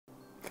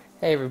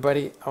Hey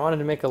everybody, I wanted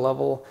to make a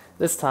level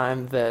this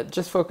time that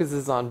just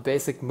focuses on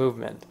basic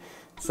movement.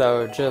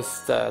 So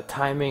just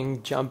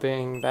timing,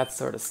 jumping, that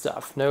sort of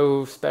stuff.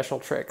 No special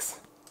tricks.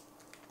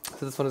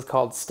 So this one is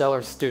called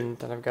Stellar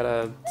Student, and I've got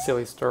a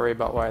silly story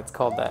about why it's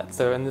called that.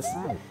 So in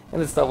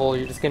this level,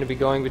 you're just going to be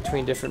going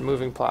between different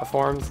moving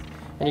platforms,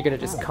 and you're going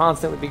to just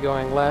constantly be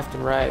going left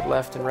and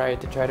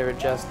right to try to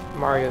adjust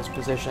Mario's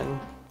position.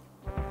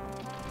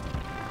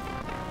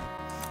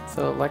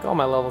 So like all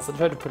my levels, I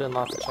tried to put in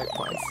lots of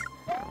checkpoints.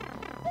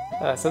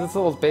 So this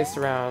level is based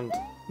around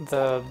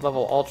the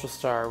level Ultra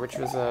Star, which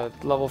was a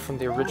level from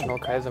the original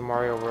Kaizo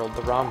Mario World,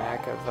 the ROM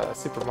hack of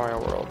Super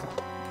Mario World,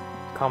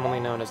 commonly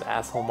known as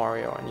Asshole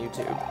Mario on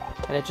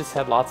YouTube. And it just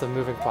had lots of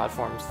moving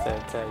platforms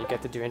that you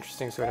get to do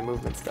interesting sort of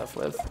movement stuff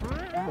with.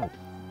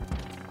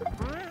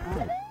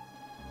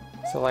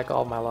 So like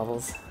all my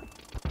levels,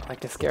 I like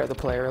to scare the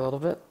player a little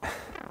bit.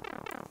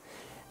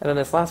 And then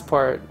this last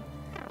part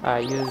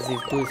uses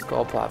these blue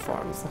skull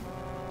platforms.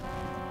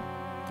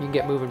 You can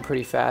get moving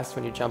pretty fast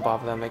when you jump off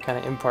of them. They kind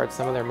of impart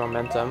some of their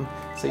momentum,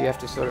 so you have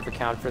to sort of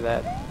account for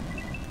that.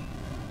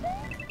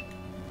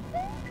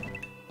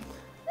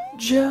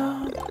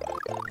 Jump!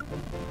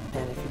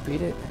 And if you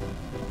beat it,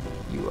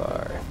 you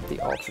are the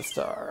Ultra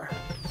Star.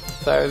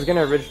 So I was going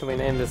to originally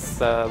name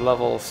this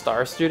level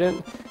Star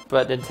Student,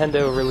 but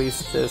Nintendo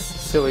released this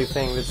silly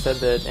thing that said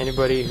that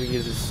anybody who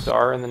uses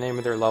star in the name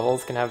of their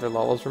levels can have their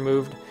levels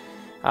removed.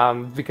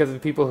 Because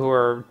of people who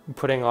are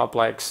putting up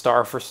like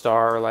star for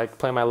star, or like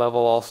play my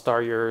level, all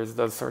star yours,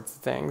 those sorts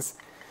of things.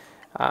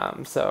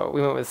 So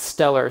we went with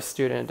Stellar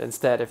Student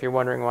instead, if you're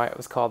wondering why it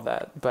was called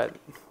that. But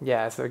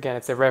yeah, so again,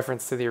 it's a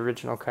reference to the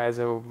original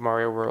Kaizo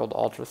Mario World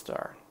Ultra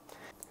Star.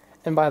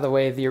 And by the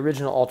way, the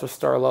original Ultra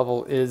Star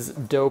level is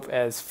dope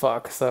as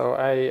fuck, so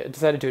I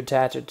decided to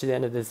attach it to the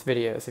end of this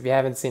video. So if you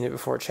haven't seen it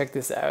before, check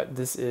this out.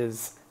 This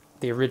is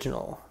the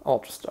original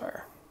Ultra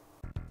Star.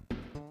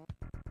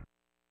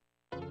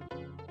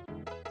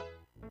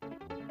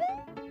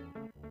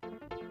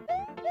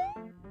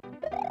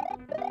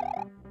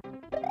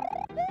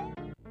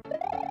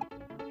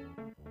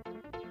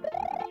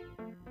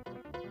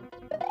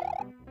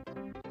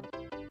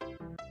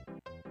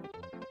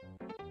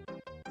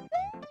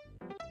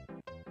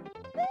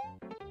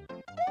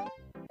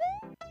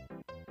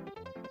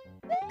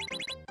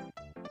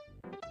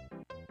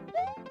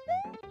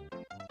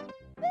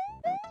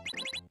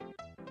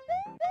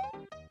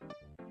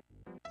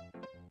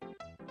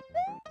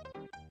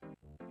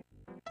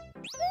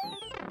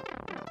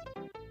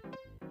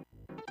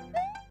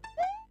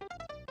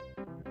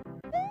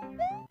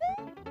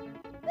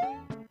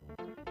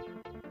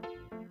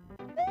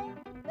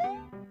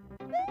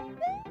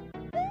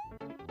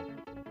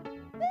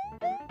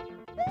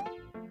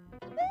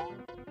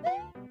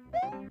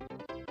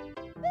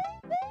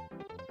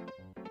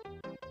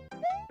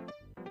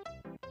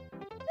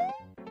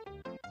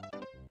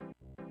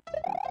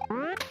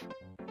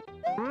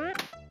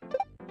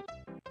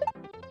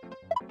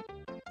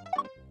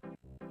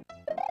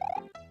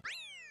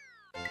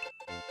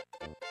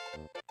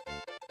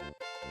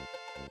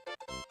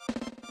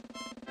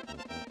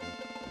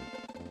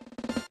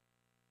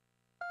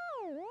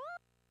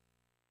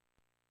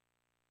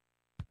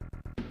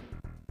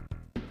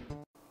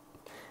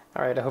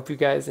 Alright, I hope you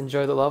guys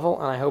enjoy the level,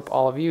 and I hope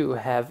all of you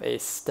have a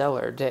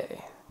stellar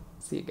day.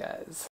 See you guys.